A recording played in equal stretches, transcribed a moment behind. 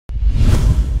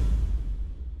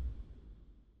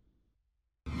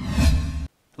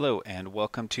Hello and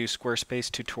welcome to Squarespace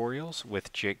Tutorials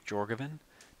with Jake Jorgovan.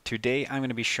 Today I'm going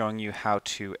to be showing you how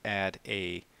to add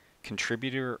a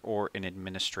contributor or an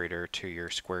administrator to your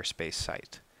Squarespace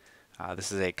site.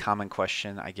 This is a common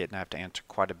question I get and I have to answer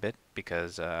quite a bit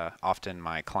because often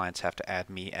my clients have to add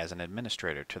me as an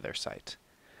administrator to their site.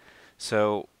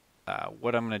 So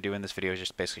what I'm going to do in this video is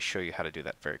just basically show you how to do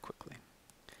that very quickly.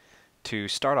 To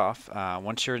start off,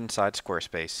 once you're inside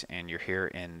Squarespace and you're here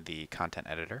in the content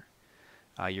editor,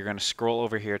 you're going to scroll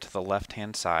over here to the left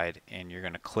hand side and you're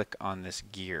going to click on this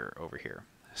gear over here.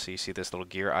 So you see this little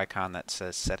gear icon that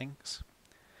says settings.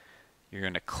 You're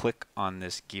going to click on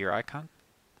this gear icon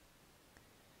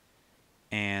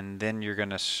and then you're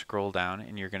going to scroll down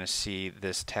and you're going to see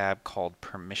this tab called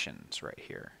permissions right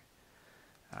here.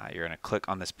 You're going to click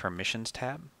on this permissions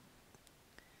tab,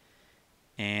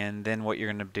 and then what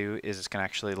you're going to do is it's going to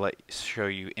actually show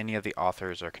you any of the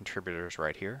authors or contributors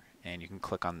right here, and you can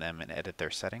click on them and edit their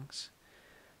settings.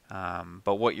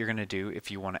 But what you're going to do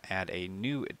if you want to add a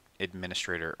new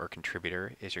administrator or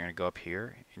contributor is you're going to go up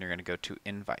here and you're going to go to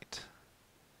invite.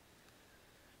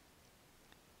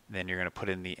 Then you're going to put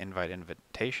in the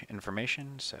invitation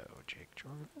information, so Jake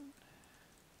Jordan.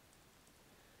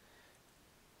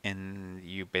 And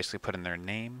you basically put in their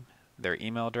name, their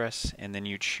email address, and then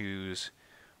you choose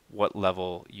what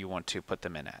level you want to put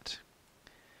them in at.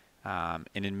 An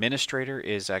administrator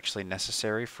is actually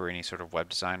necessary for any sort of web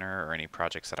designer or any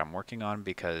projects that I'm working on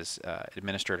because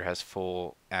administrator has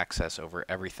full access over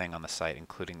everything on the site,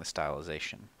 including the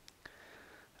stylization.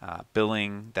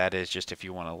 Billing, that is just if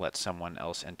you want to let someone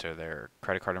else enter their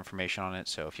credit card information on it,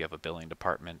 so if you have a billing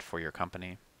department for your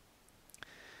company.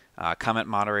 Comment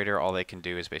moderator, all they can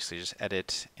do is basically just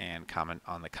edit and comment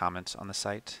on the comments on the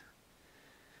site.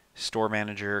 Store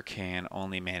manager can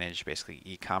only manage basically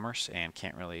e-commerce and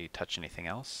can't really touch anything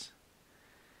else.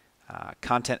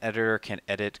 Content editor can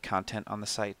edit content on the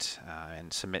site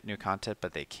and submit new content,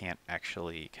 but they can't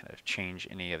actually kind of change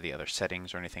any of the other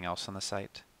settings or anything else on the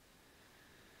site.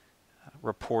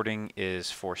 Reporting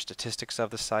is for statistics of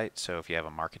the site, so if you have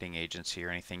a marketing agency or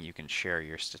anything, you can share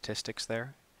your statistics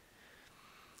there.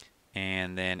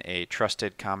 And then a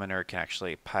trusted commenter can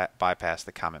actually bypass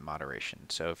the comment moderation.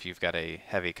 So if you've got a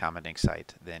heavy commenting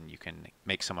site, then you can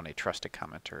make someone a trusted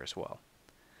commenter as well.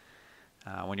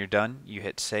 When you're done, you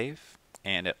hit save,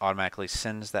 and it automatically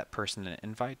sends that person an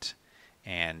invite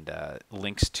and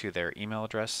links to their email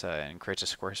address and creates a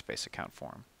Squarespace account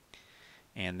for them.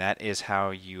 And that is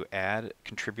how you add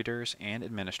contributors and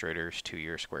administrators to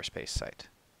your Squarespace site.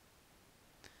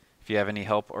 If you have any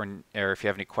help or if you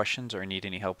have any questions or need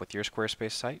any help with your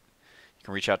Squarespace site, you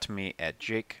can reach out to me at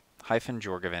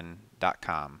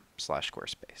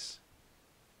jake-jorgovan.com/Squarespace.